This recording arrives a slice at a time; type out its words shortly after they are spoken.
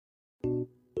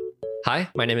Hi,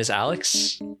 my name is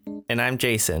Alex. And I'm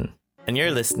Jason. And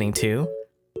you're listening to,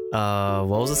 what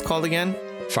was this called again?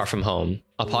 Far From Home,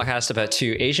 a podcast about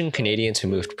two Asian Canadians who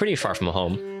moved pretty far from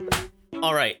home.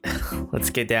 All right, let's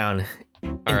get down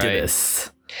into this.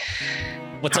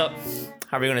 What's up?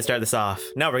 How are we going to start this off?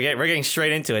 No, we're getting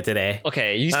straight into it today.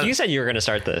 Okay, you said you were going to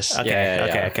start this.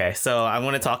 Okay. So I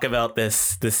want to talk about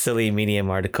this silly Medium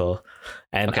article.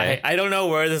 And Okay. I don't know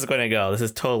where this is going to go. This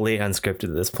is totally unscripted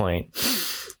at this point.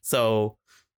 So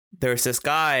there's this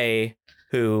guy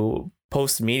who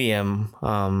posts Medium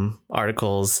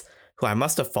articles who I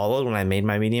must have followed when I made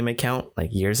my Medium account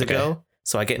like years ago.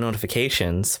 So I get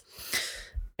notifications.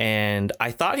 And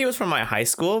I thought he was from my high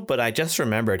school, but I just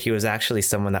remembered he was actually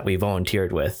someone that we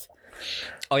volunteered with.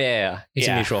 Oh, yeah. He's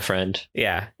a Yeah. mutual friend.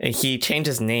 Yeah. And he changed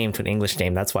his name to an English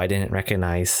name. That's why I didn't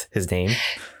recognize his name.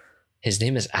 His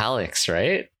name is Alex,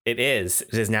 right? It is.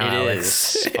 It is now It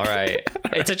Alex. is. All right.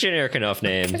 It's a generic enough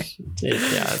name.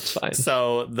 Yeah, it's fine.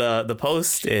 So the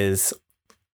post is,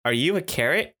 are you a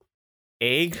carrot,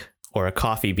 egg, or a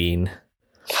coffee bean?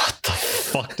 What the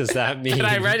fuck does that mean? And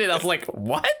I read it. I was like,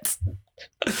 what?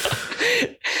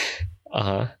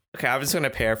 Uh-huh. Okay, I'm just going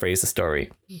to paraphrase the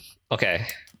story. Okay.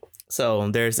 So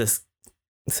there's this,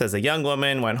 it says a young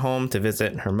woman went home to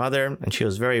visit her mother, and she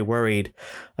was very worried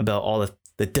about all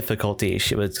the difficulties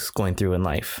she was going through in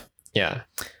life. Yeah.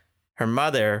 Her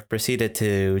mother proceeded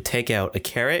to take out a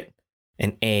carrot,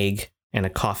 an egg, and a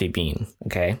coffee bean.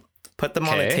 Okay. Put them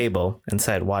on the Okay. table and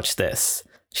said, watch this.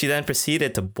 She then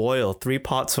proceeded to boil 3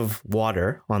 pots of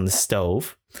water on the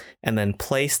stove and then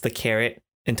placed the carrot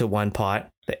into one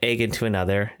pot, the egg into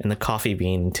another, and the coffee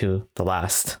bean into the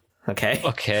last. Okay.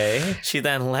 Okay. She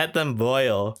then let them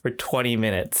boil for 20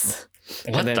 minutes.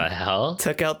 What And then the hell?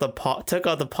 took out the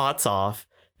pots off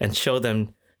and showed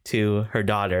them to her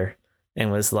daughter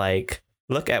and was like,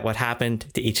 look at what happened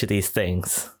to each of these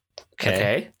things.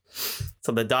 Okay.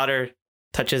 So the daughter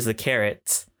touches the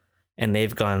carrots and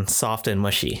they've gone soft and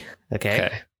mushy.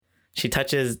 Okay. She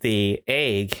touches the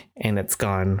egg and it's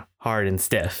gone hard and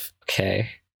stiff. Okay.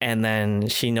 And then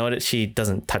she noticed she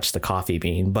doesn't touch the coffee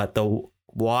bean, but the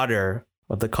water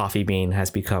of the coffee bean has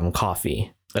become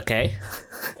coffee. Okay.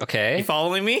 Okay. You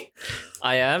following me?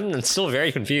 I am. I'm still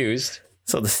very confused.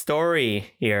 So the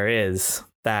story here is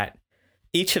that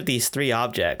each of these 3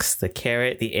 objects, the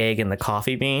carrot, the egg, and the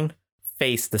coffee bean,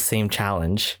 face the same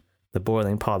challenge, the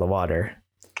boiling pot of water.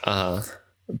 Uh-huh.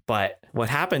 But what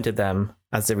happened to them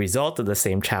as a result of the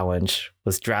same challenge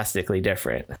was drastically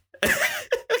different.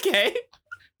 Okay.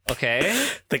 Okay.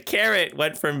 The carrot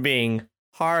went from being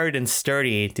hard and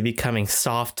sturdy to becoming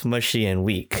soft, mushy, and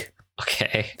weak.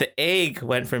 Okay. The egg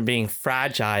went from being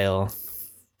fragile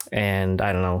and,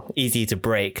 I don't know, easy to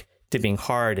break to being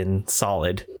hard and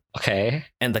solid. Okay.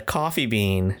 And the coffee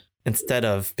bean, instead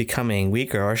of becoming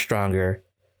weaker or stronger,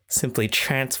 simply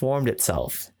transformed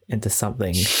itself into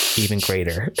something even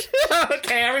greater.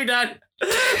 Okay, are we done?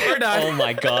 We're done. Oh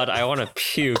my god, I want to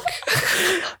puke.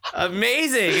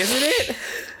 Amazing, isn't it?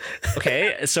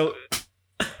 Okay, so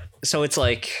it's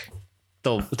like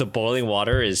the boiling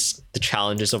water is the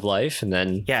challenges of life, and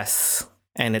then Yes.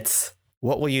 And it's,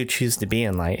 what will you choose to be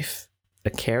in life? A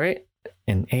carrot,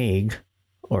 an egg,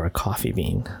 or a coffee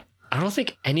bean? I don't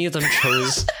think any of them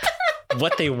chose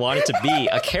what they wanted to be.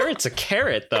 A carrot's a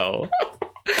carrot, though.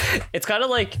 It's kind of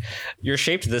like, you're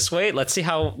shaped this way. Let's see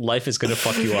how life is gonna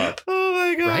fuck you up, Oh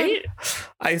my god. right?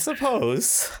 I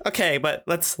suppose. Okay, but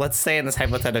let's say in this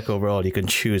hypothetical world you can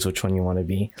choose which one you want to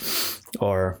be.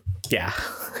 Or yeah.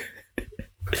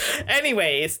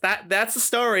 Anyways, that's the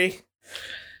story.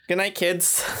 Good night,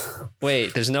 kids.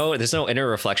 Wait, there's no inner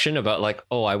reflection about like,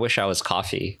 oh, I wish I was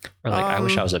coffee, or like, I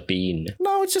wish I was a bean.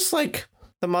 No, it's just like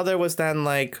the mother was then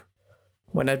like,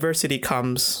 when adversity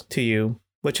comes to you,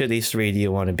 which of these 3 do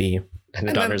you want to be? And the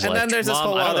And daughter's then like, there's this Mom,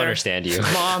 whole I don't other- understand you.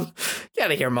 Mom, get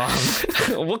out of here, Mom.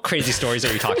 What crazy stories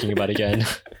are you talking about again?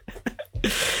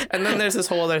 And then there's this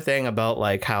whole other thing about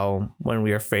like how when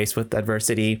we are faced with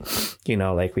adversity, you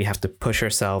know, like we have to push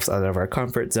ourselves out of our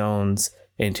comfort zones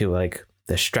into like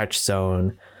the stretch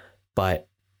zone. But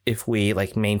if we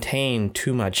like maintain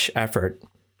too much effort,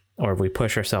 or if we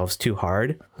push ourselves too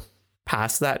hard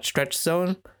past that stretch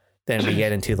zone, then we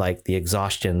get into like the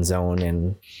exhaustion zone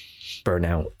and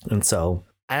burnout. And so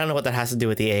I don't know what that has to do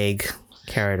with the egg,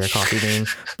 carrot, or coffee bean,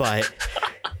 but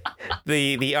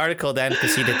the article then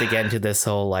proceeded to get into this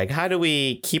whole like, how do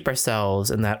we keep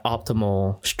ourselves in that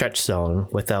optimal stretch zone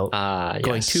without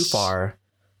going too far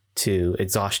to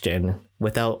exhaustion,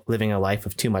 without living a life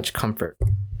of too much comfort?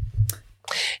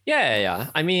 Yeah.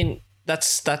 I mean,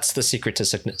 that's the secret to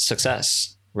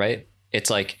success, right?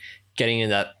 It's like getting in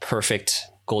that perfect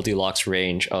Goldilocks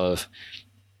range of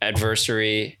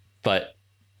adversary, but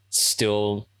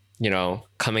still,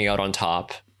 coming out on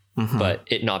top, but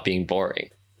it not being boring.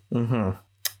 Mm-hmm.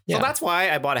 Yeah. So that's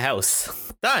why I bought a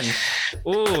house. Done.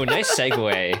 Ooh, nice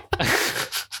segue.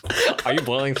 Are you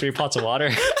boiling 3 pots of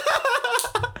water?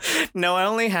 No, I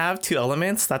only have 2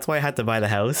 elements. That's why I had to buy the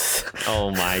house.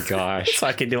 Oh my gosh. So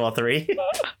I can do all 3.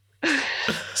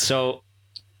 So,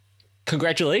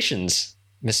 congratulations,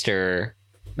 Mr.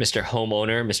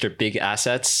 Homeowner, Mr. Big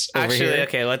Assets over Actually, here.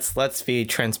 okay, let's be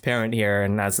transparent here.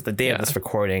 And as of the day of this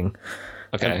recording,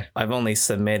 okay, I've only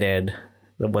submitted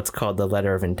what's called the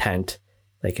letter of intent,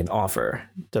 like an offer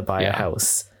to buy a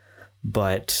house.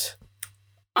 But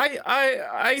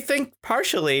I think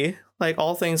partially, like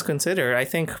all things considered, I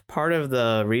think part of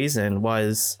the reason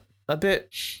was a bit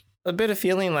of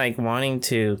feeling like wanting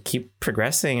to keep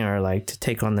progressing or like to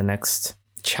take on the next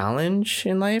challenge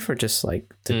in life, or just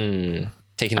like to,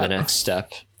 taking the next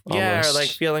step. Yeah, almost. or like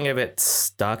feeling a bit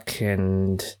stuck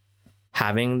and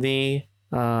having the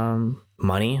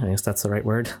money, I guess that's the right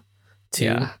word,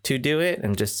 to do it,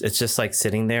 and it's just like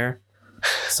sitting there.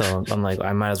 So I'm like,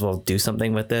 I might as well do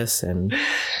something with this. And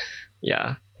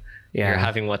yeah, you're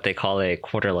having what they call a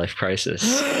quarter life crisis.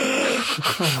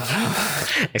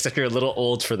 Except you're a little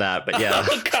old for that, but yeah.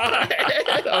 Oh god,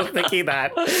 I was thinking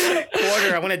that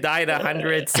quarter. I want to die at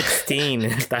 116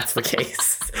 if that's the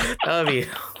case. That would be,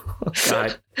 oh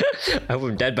god, I hope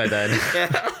I'm dead by then.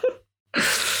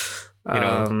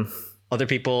 Yeah. Other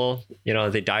people,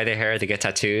 they dye their hair, they get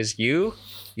tattoos. You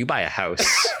buy a house.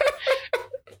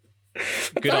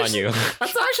 Good on you.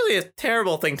 That's actually a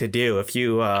terrible thing to do if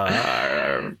you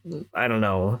are, I don't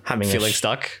know, feeling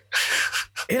stuck.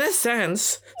 In a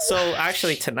sense. So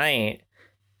actually tonight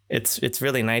it's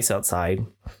really nice outside.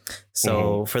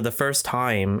 So for the first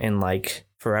time in like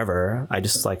forever, I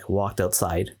just like walked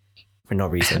outside for no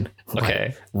reason.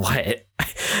 Okay. What?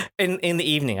 In the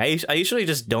evening. I usually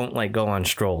just don't like go on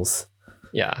strolls.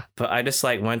 Yeah. But I just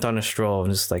like went on a stroll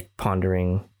and just like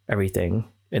pondering everything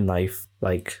in life,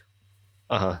 like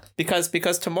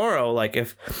because tomorrow, like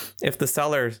if the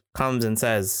seller comes and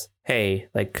says, hey,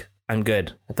 like I'm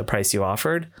good at the price you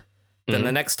offered, then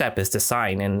the next step is to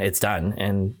sign and it's done,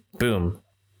 and boom,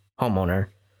 homeowner.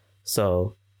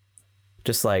 So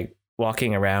just like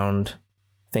walking around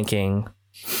thinking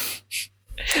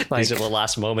like, these are the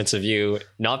last moments of you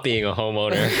not being a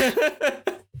homeowner.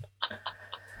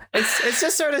 it's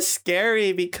just sort of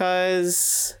scary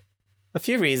because a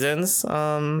few reasons.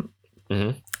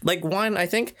 Like one, I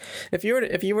think if you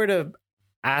were to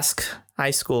ask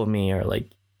high school me or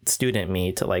like student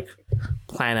me to like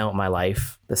plan out my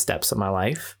life, the steps of my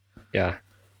life, yeah,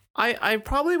 I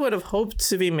probably would have hoped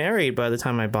to be married by the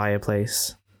time I buy a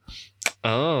place.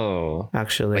 Oh,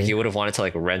 actually, like you would have wanted to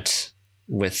like rent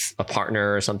with a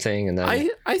partner or something, and then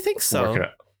I think so.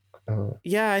 Oh.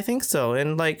 Yeah, I think so.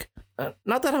 And like,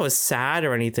 not that I was sad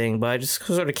or anything, but I just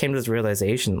sort of came to this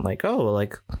realization, like, oh,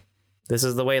 like this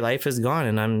is the way life has gone,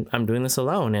 and I'm doing this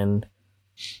alone, and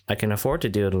I can afford to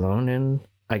do it alone, and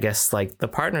I guess like the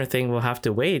partner thing will have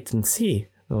to wait and see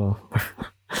where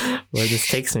this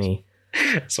takes me.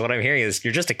 So what I'm hearing is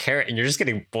you're just a carrot and you're just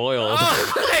getting boiled.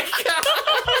 Oh my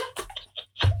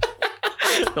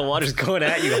god! The water's going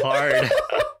at you hard.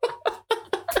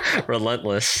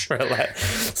 Relentless.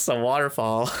 It's a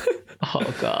waterfall.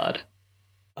 Oh god.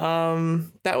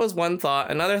 That was one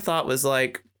thought. Another thought was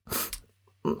like,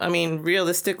 I mean,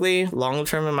 realistically, long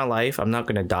term in my life, I'm not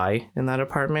gonna die in that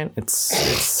apartment.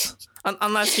 It's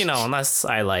unless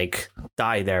I like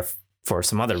die there for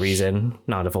some other reason,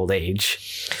 not of old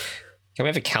age. Can we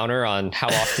have a counter on how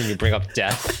often you bring up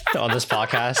death on this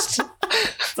podcast?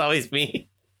 It's always me.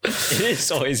 It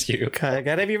is always you.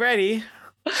 Gotta be ready.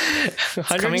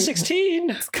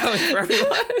 116. It's coming for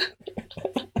everyone.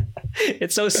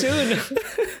 It's so soon.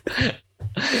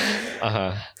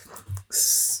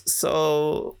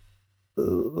 So,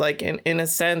 like in a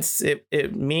sense,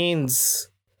 it means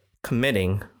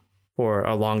committing for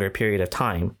a longer period of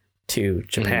time to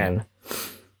Japan,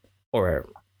 or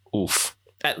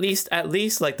at least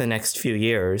like the next few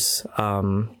years.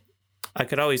 I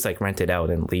could always like rent it out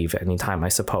and leave anytime, I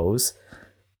suppose.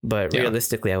 But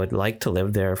realistically, I would like to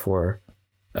live there for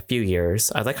a few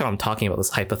years. I like how I'm talking about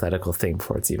this hypothetical thing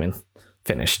before it's even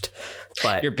finished.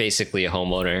 But you're basically a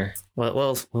homeowner.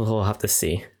 Well, we'll have to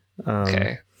see.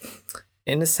 Okay.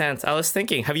 In a sense, I was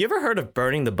thinking, have you ever heard of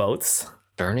burning the boats?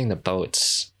 Burning the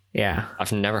boats? Yeah.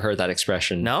 I've never heard that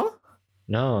expression. No?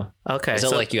 No. Okay. Is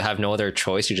it like you have no other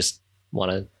choice? You just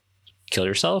want to kill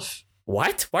yourself?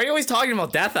 What? Why are you always talking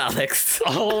about death, Alex?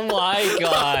 Oh my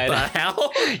god. What the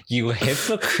hell? You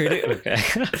hypocrite. Okay.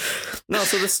 No,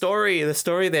 so the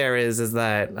story there is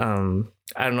that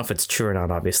I don't know if it's true or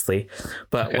not, obviously,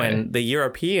 but Okay. when the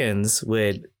Europeans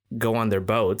would go on their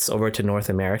boats over to North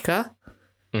America,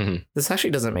 Mhm. this actually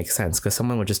doesn't make sense because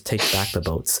someone would just take back the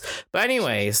boats. But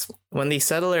anyways, when these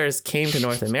settlers came to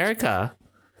North America,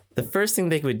 the first thing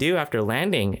they would do after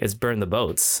landing is burn the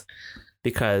boats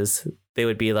because they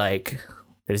would be like,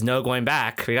 there's no going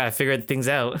back. We got to figure things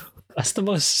out. That's the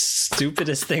most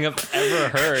stupidest thing I've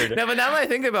ever heard. No, but now that I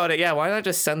think about it, yeah, why not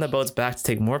just send the boats back to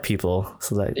take more people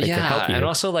so that they can help you? And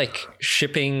also like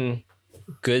shipping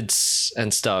goods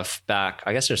and stuff back.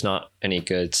 I guess there's not any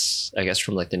goods, I guess,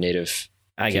 from like the native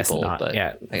I guess people, not. but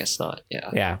Yeah. I guess not. Yeah.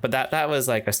 Yeah, but that was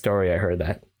like a story I heard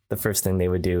that the first thing they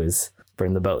would do is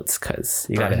burn the boats because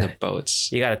you Burn gotta the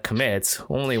boats. you gotta commit. It's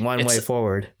only one way It's-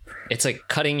 forward. It's like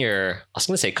cutting your, I was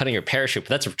going to say cutting your parachute, but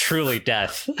that's truly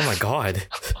death. Oh my god.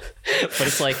 But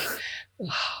it's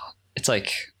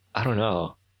like, I don't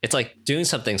know. It's like doing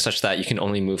something such that you can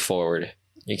only move forward.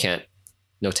 You can't,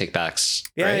 no take backs.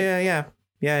 Yeah, right?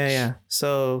 yeah.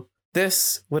 So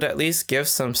this would at least give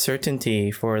some certainty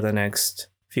for the next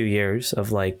few years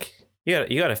of like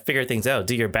you gotta figure things out,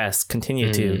 do your best,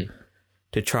 continue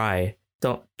to try.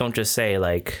 Don't just say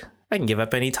like I can give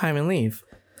up any time and leave.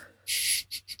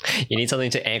 You need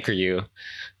something to anchor you.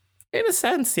 In a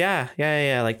sense, yeah.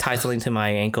 Like tie something to my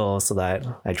ankle so that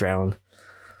I drown.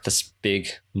 This big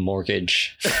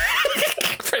mortgage.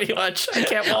 Pretty much. I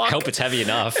can't I walk. hope it's heavy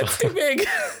enough. It's too big.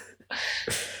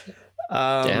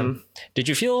 Damn. Did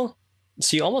you feel,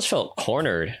 so you almost felt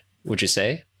cornered, would you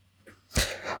say?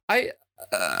 I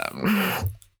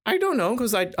don't know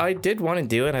because I did want to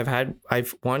do it.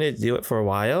 I've wanted to do it for a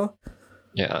while.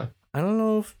 Yeah. I don't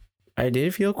know if I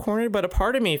did feel cornered, but a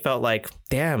part of me felt like,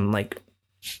 damn, like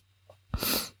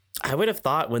I would have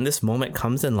thought when this moment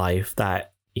comes in life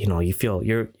that, you know, you feel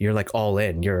you're like all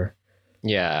in. You're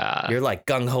like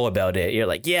gung ho about it. You're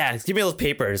like, yeah, give me those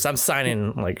papers. I'm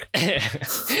signing. Like,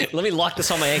 Let me lock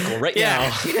this on my ankle right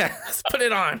now. yeah, let's put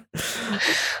it on.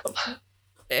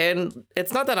 And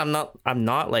it's not that I'm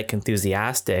not like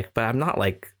enthusiastic, but I'm not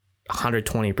like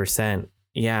 120%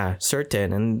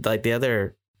 certain. And like the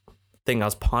other thing I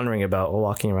was pondering about while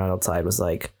walking around outside was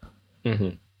like,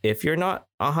 Mhm. if you're not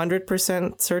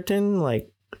 100% certain,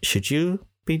 like, should you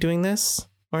be doing this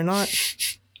or not?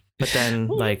 But then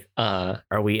like,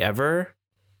 are we ever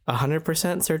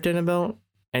 100% certain about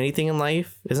anything in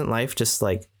life? Isn't life just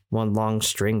like one long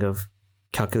string of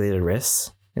calculated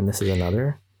risks? And this is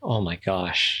another. Oh my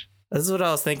gosh. This is what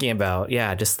I was thinking about.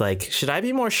 Yeah, just like, should I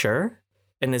be more sure?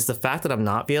 And is the fact that I'm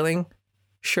not feeling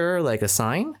sure like a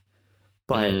sign?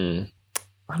 But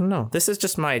I don't know. This is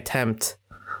just my attempt,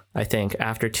 I think,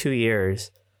 after 2 years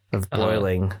of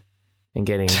boiling and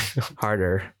getting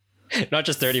harder. Not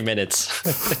just 30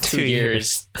 minutes. 2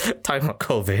 years. Talking about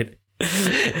COVID.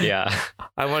 Yeah.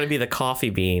 I want to be the coffee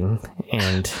bean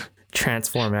and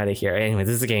transform out of here. Anyway,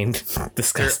 this is getting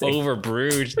disgusting. You're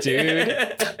overbrewed, dude.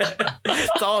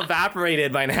 It's all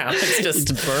evaporated by now. It's just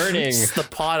It's burning. It's the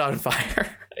pot on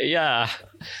fire. Yeah.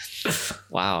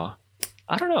 Wow.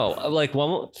 I don't know. Like,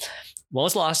 when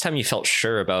was the last time you felt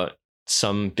sure about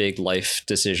some big life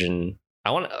decision?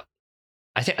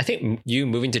 I think you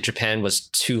moving to Japan was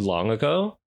too long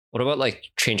ago. What about like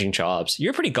changing jobs?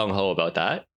 You're pretty gung ho about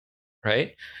that,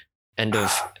 right?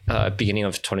 Beginning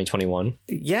of 2021.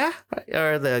 Yeah,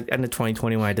 or the end of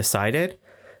 2020 when I decided.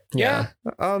 Yeah.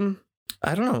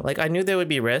 I don't know. Like I knew there would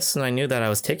be risks, and I knew that I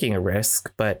was taking a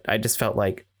risk, but I just felt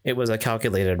like it was a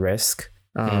calculated risk.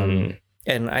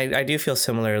 And I do feel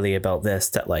similarly about this,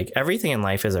 that like everything in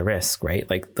life is a risk, right?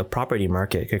 Like the property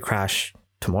market could crash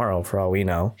tomorrow for all we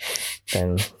know,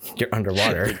 then you're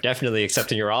underwater. You're definitely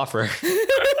accepting your offer.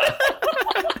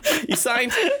 You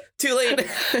signed too late.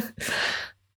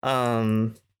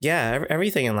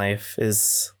 Everything in life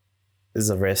is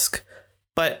a risk,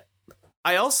 but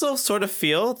I also sort of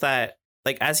feel that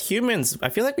like as humans, I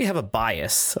feel like we have a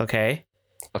bias, okay,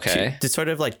 to sort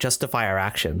of like justify our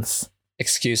actions.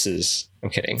 Excuses.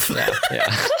 I'm kidding. Yeah.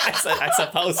 I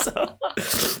suppose so.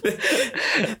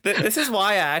 This is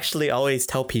why I actually always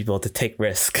tell people to take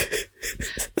risk.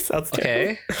 Sounds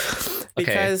terrible.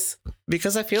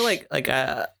 Because I feel like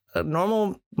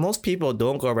most people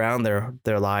don't go around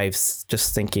their lives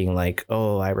just thinking like,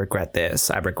 oh, I regret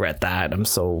this, I regret that,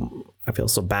 I feel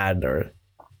so bad, or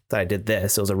that I did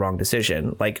this, it was a wrong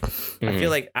decision. Like I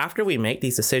feel like after we make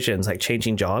these decisions, like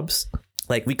changing jobs,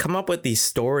 like we come up with these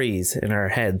stories in our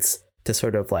heads to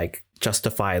sort of like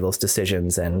justify those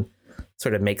decisions and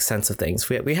sort of make sense of things.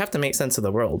 We have to make sense of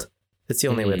the world. It's the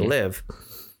only way to live.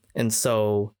 And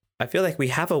so I feel like we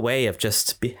have a way of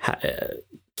just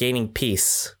gaining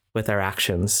peace with our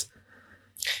actions.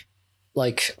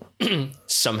 Like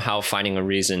somehow finding a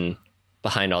reason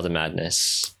behind all the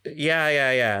madness.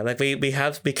 Yeah. Like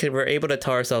we're able to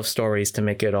tell ourselves stories to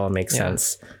make it all make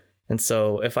sense. And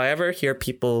so if I ever hear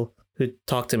people who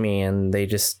talk to me and they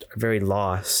just are very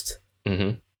lost,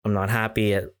 Mm-hmm. I'm not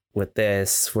happy with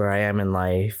this, where I am in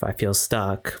life, I feel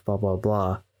stuck, blah, blah,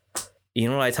 blah. You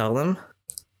know what I tell them?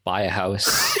 Buy a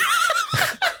house.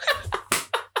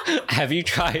 Have you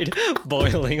tried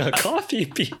boiling a coffee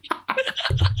bean?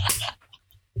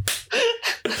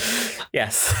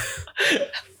 Yes.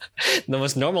 The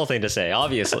most normal thing to say,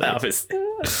 obviously.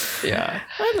 Yeah.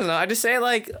 I don't know. I just say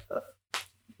like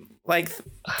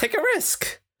take a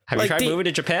risk. Have you tried moving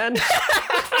to Japan?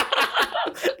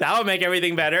 That would make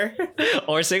everything better.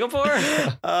 Or Singapore?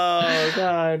 Oh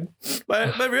God.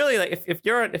 But really, like if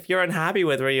you're unhappy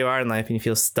with where you are in life and you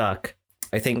feel stuck,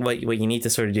 I think what you need to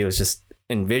sort of do is just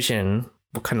envision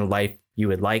what kind of life you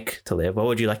would like to live. What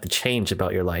would you like to change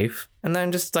about your life? And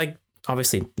then just like,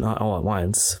 obviously not all at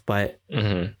once, but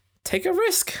take a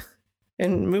risk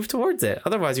and move towards it.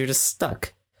 Otherwise you're just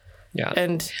stuck. Yeah.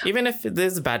 And even if it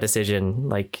is a bad decision,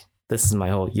 like this is my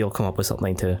whole, you'll come up with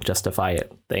something to justify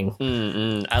it thing.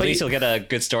 At least you'll get a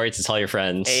good story to tell your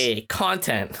friends. Hey,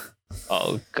 content.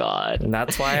 Oh God. And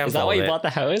that's why I'm Is that why you bought the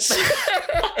house?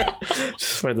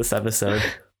 Just for this episode.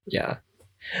 Yeah.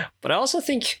 But I also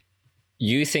think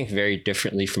you think very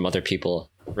differently from other people,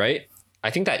 right? I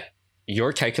think that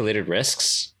your calculated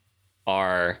risks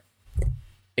are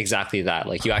exactly that.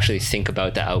 Like you actually think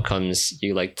about the outcomes,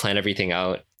 you like plan everything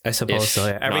out. I suppose so.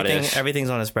 Yeah. Everything's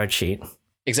on a spreadsheet.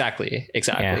 Exactly.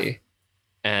 Yeah.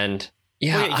 And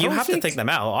yeah, well, you have to think them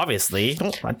out, obviously.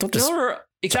 Don't just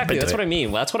exactly. That's what I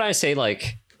mean. That's what I say.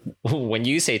 Like when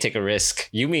you say take a risk,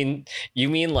 you mean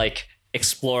like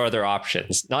explore other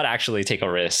options, not actually take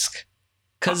a risk.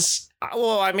 Because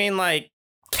well, I mean, like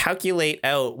calculate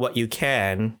out what you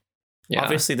can. Yeah.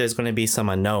 Obviously, there's going to be some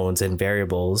unknowns and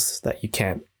variables that you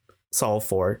can't solve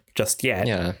for just yet.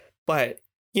 Yeah. But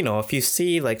you know, if you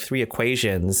see like 3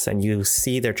 equations and you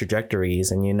see their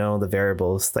trajectories and you know the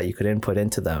variables that you could input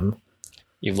into them,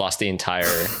 you've lost the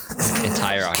entire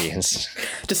audience.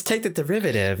 Just take the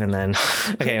derivative and then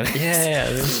okay.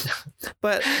 Yeah.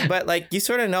 But like you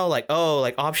sort of know like, oh,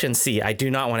 like option C, I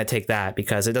do not want to take that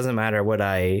because it doesn't matter what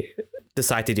I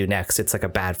decide to do next. It's like a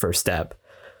bad first step.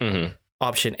 Mm-hmm.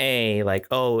 Option A, like,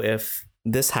 oh, if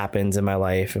this happens in my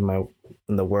life, in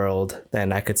the world,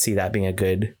 then I could see that being a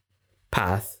good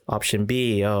path. Option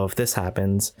B, oh, if this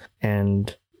happens,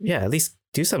 and yeah, at least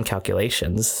do some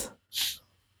calculations.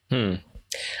 I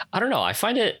don't know. I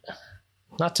find it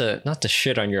not to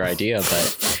shit on your idea,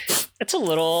 but it's a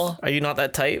little. Are you not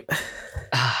that type?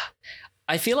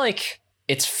 I feel like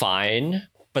it's fine,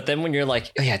 but then when you're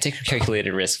like, oh yeah, take a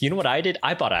calculated risk. You know what I did?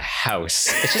 I bought a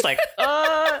house. It's just like,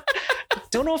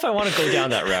 don't know if I want to go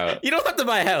down that route. You don't have to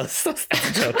buy a house. That's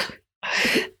a joke.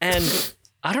 And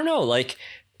I don't know, like.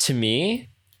 To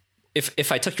me,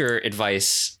 if I took your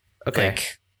advice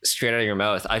like straight out of your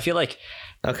mouth, I feel like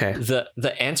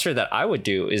the answer that I would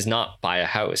do is not buy a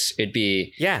house. It'd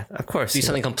be of course, do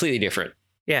something completely different.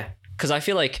 Yeah, because I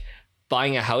feel like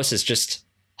buying a house is just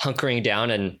hunkering down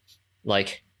and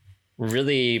like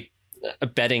really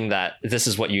betting that this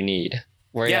is what you need.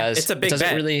 Whereas it's a big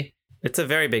bet. It's a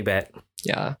very big bet.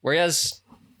 Yeah. Whereas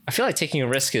I feel like taking a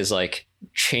risk is like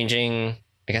changing.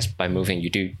 I guess by moving, you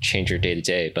do change your day to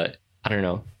day, but I don't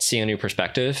know, seeing a new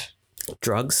perspective.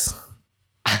 Drugs.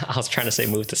 I was trying to say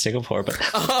move to Singapore, but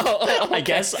I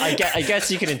guess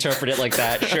you can interpret it like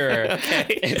that. Sure.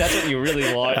 Okay. If that's what you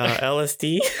really want.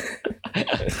 LSD.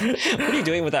 What are you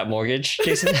doing with that mortgage,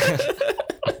 Jason?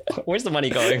 Where's the money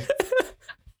going?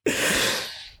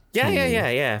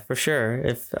 Yeah, for sure.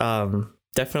 If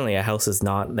definitely a house is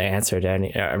not the answer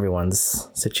to everyone's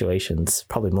situations.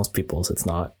 Probably most people's, it's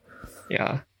not.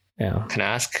 Yeah. Yeah. Can I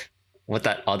ask what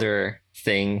that other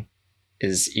thing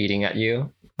is eating at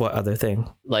you? What other thing?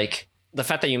 Like the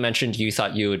fact that you mentioned you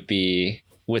thought you would be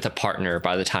with a partner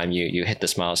by the time you hit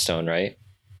this milestone, right?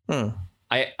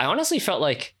 I honestly felt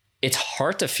like it's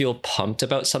hard to feel pumped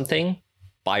about something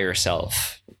by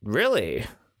yourself. Really?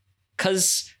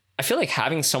 Because I feel like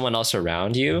having someone else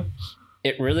around you,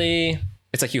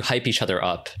 it's like you hype each other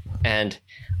up. And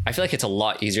I feel like it's a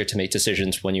lot easier to make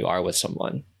decisions when you are with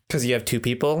someone. Because you have 2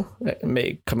 people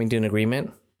coming to an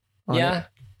agreement on it?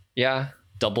 Yeah.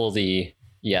 Double the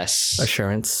yes.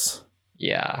 Assurance.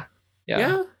 Yeah.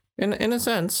 In a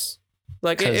sense.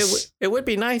 Like it would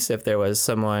be nice if there was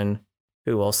someone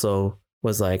who also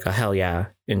was like a hell yeah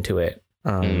into it.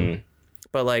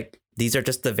 But like these are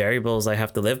just the variables I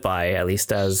have to live by, at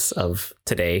least as of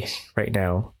today, right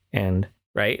now. And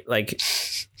right? Like,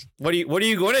 what are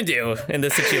you going to do in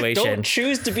this situation? Don't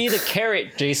choose to be the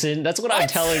carrot, Jason. That's what I'm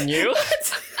telling you.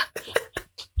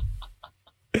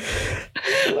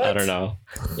 I don't know.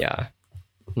 Yeah.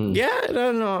 Yeah, I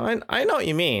don't know. I know what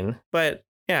you mean, but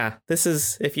yeah, this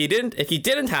is if you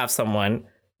didn't have someone,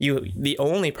 the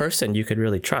only person you could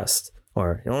really trust,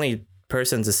 or the only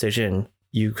person's decision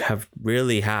you have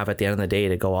at the end of the day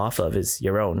to go off of is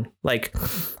your own. Like,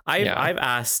 I've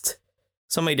asked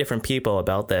so many different people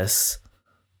about this.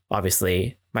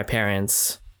 Obviously, my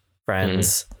parents,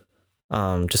 friends,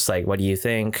 just like, what do you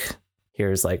think?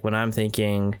 Here's like what I'm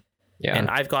thinking. Yeah. And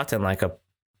I've gotten like a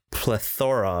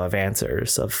plethora of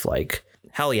answers of like,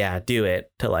 hell yeah, do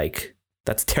it, to like,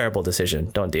 that's a terrible decision,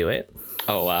 don't do it.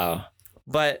 Oh, wow.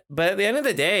 But at the end of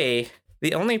the day,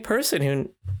 the only person who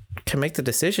can make the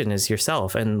decision is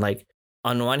yourself. And like,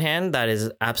 on one hand, that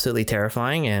is absolutely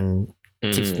terrifying and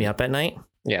keeps me up at night.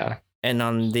 Yeah. And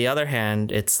on the other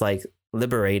hand, it's like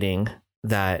liberating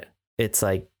that it's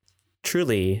like,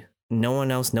 truly no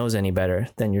one else knows any better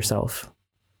than yourself.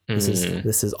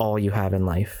 This is all you have in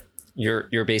life.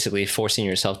 You're basically forcing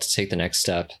yourself to take the next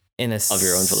step of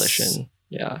your own volition.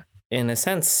 Yeah. In a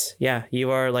sense, yeah,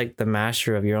 you are like the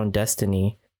master of your own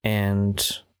destiny, and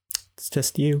it's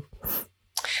just you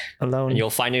alone. And you'll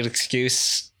find an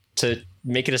excuse to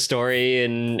make it a story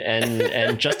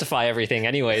and justify everything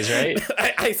anyways, right?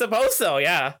 I suppose so,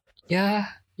 yeah. Yeah.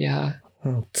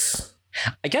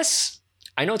 I guess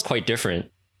I know it's quite different,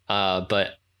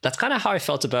 but that's kind of how I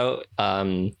felt about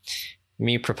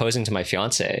me proposing to my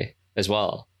fiance as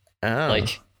well. Oh.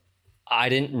 Like, I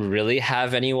didn't really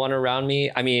have anyone around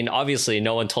me. I mean, obviously,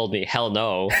 no one told me hell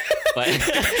no, but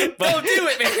don't do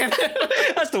it, man.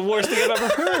 That's the worst thing I've ever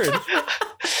heard.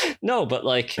 No, but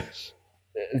like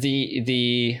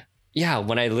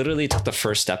when I literally took the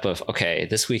first step of, okay,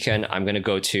 this weekend I'm gonna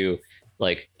go to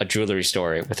like a jewelry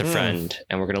store with a friend,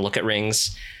 and we're gonna look at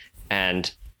rings,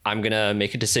 and I'm gonna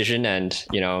make a decision, and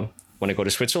when I go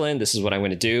to Switzerland, this is what I'm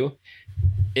gonna do.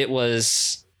 It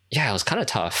was kind of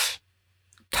tough.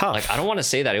 Like, I don't want to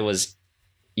say that it was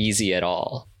easy at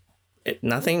all.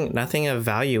 Nothing of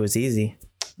value is easy.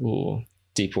 Ooh,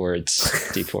 deep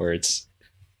words.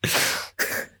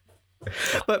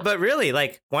 But really,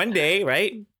 like, one day,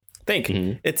 right? Think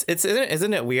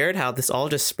isn't it weird how this all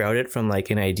just sprouted from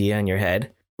like an idea in your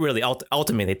head? Really,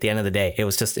 ultimately, at the end of the day, it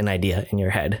was just an idea in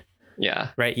your head. Yeah.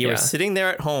 Right. You were sitting there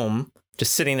at home,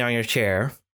 just sitting there on your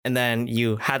chair, and then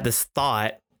you had this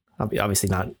thought, obviously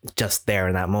not just there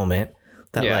in that moment,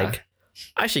 that like,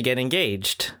 I should get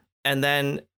engaged. And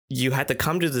then you had to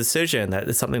come to the decision that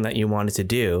it's something that you wanted to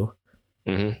do.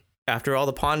 Mm-hmm. After all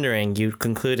the pondering, you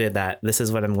concluded that this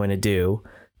is what I'm going to do.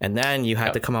 And then you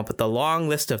had to come up with a long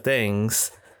list of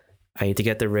things. I need to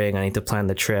get the ring. I need to plan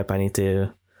the trip. I need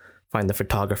to find the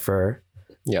photographer.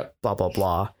 Yep. Blah, blah,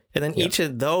 blah. And then each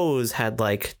of those had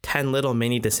like 10 little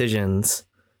mini decisions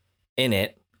in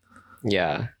it.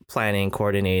 Yeah. Planning,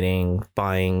 coordinating,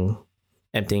 buying,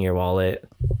 emptying your wallet.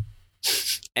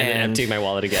 And then emptying my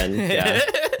wallet again. Yeah.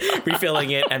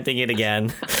 Refilling it, emptying it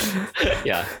again.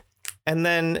 Yeah. And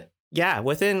then,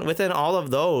 within all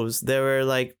of those, there were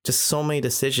like just so many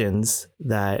decisions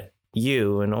that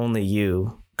you and only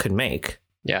you could make.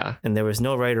 Yeah. And there was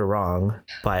no right or wrong,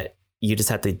 but you just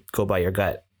had to go by your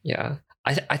gut. Yeah.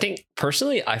 I think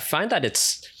personally, I find that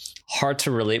it's hard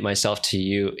to relate myself to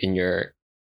you in your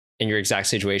exact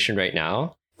situation right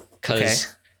now. Because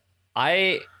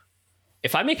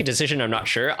if I make a decision I'm not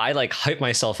sure, I like hype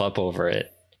myself up over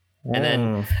it. And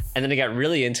then I get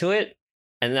really into it.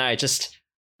 And then I just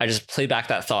play back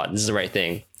that thought. This is the right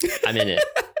thing. I'm in it.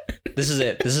 This is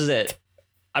it.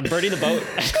 I'm burning the boat.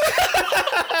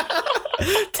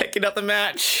 Taking up the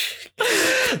match.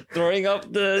 Throwing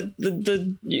up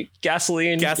the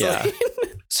gasoline. Yeah.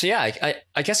 So yeah,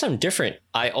 I guess I'm different.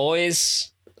 I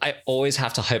always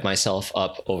have to hype myself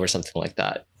up over something like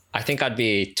that. I think I'd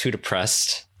be too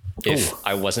depressed if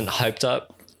I wasn't hyped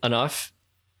up enough.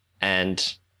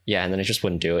 And then I just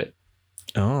wouldn't do it.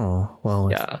 Oh, well,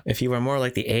 if you were more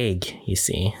like the egg, you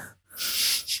see.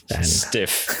 Then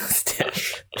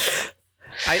Stiff.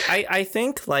 I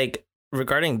think, like,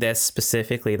 regarding this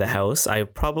specifically, the house, I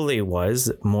probably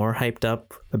was more hyped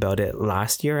up about it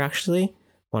last year, actually,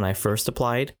 when I first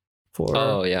applied for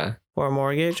a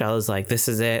mortgage. I was like, this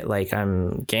is it. Like,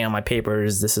 I'm getting on my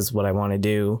papers. This is what I want to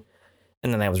do.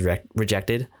 And then I was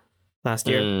rejected last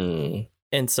year.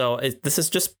 And so this has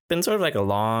just been sort of like a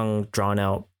long, drawn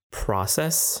out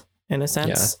process in a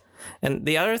sense. Yeah. And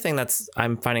the other thing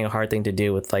I'm finding a hard thing to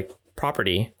do with like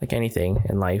property, like anything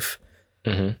in life,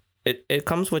 it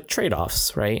comes with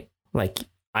trade-offs, right? Like,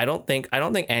 I don't think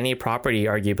any property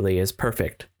arguably is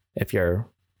perfect. if you're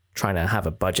trying to have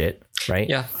a budget, right?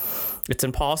 Yeah. It's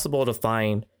impossible to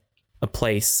find a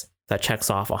place that checks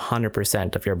off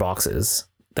 100% of your boxes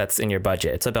that's in your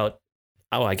budget. It's about,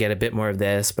 oh, I get a bit more of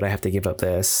this, but I have to give up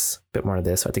this, a bit more of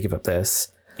this, I have to give up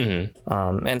this.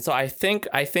 Mm-hmm. And so I think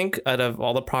out of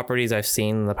all the properties I've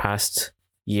seen in the past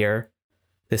year,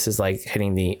 this is like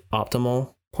hitting the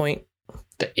optimal point.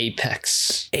 The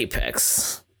apex.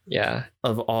 Yeah.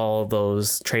 Of all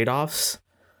those trade-offs.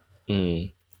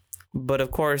 Mm. But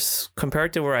of course,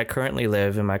 compared to where I currently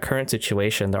live in my current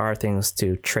situation, there are things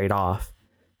to trade off.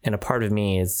 And a part of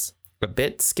me is a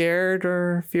bit scared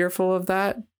or fearful of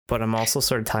that. But I'm also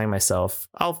sort of telling myself,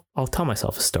 I'll tell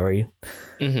myself a story.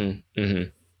 Mm-hmm. Mm-hmm.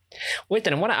 Wait,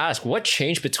 then I want to ask, what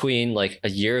changed between like a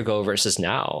year ago versus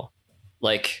now?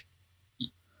 Like,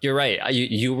 you're right.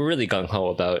 You were really gung-ho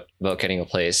about getting a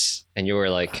place, and you were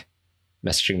like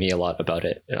messaging me a lot about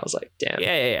it. And I was like, damn.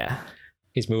 Yeah.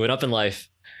 He's moving up in life.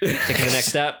 Taking the next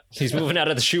step. He's moving out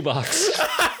of the shoebox.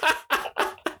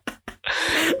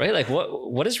 Right? Like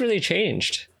what has really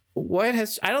changed? I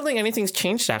don't think anything's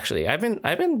changed actually. I've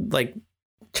been like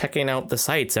checking out the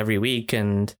sites every week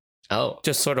and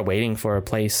just sort of waiting for a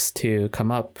place to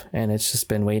come up, and it's just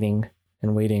been waiting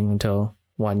and waiting until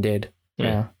one did.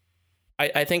 Yeah.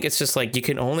 I think it's just like you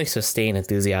can only sustain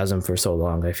enthusiasm for so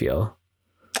long, I feel.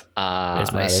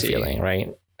 Is my other feeling,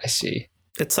 right? I see.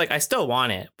 It's like I still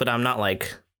want it, but I'm not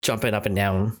like jumping up and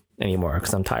down anymore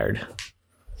because I'm tired.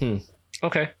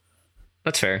 Okay.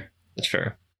 That's fair.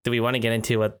 Do we want to get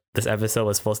into what this episode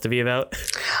was supposed to be about?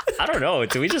 I don't know.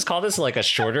 Do we just call this like a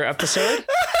shorter episode?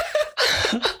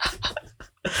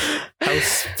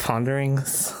 House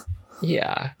ponderings.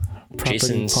 Yeah. Property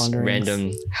Jason's ponderings.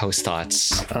 random house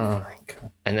thoughts. Oh my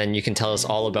god. And then you can tell us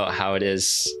all about how it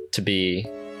is to be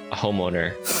a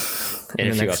homeowner in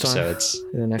a few episodes.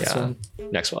 The next one.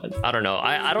 Next one. I don't know.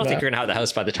 I don't think you're gonna have the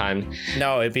house by the time.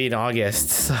 No, it'd be in August.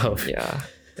 So Yeah.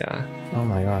 Oh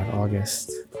my god,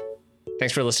 August.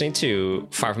 Thanks for listening to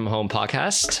Far From Home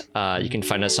podcast. You can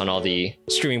find us on all the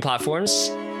streaming platforms,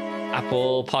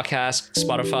 Apple Podcasts,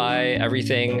 Spotify,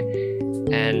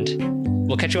 everything. And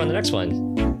we'll catch you on the next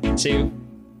one. See you.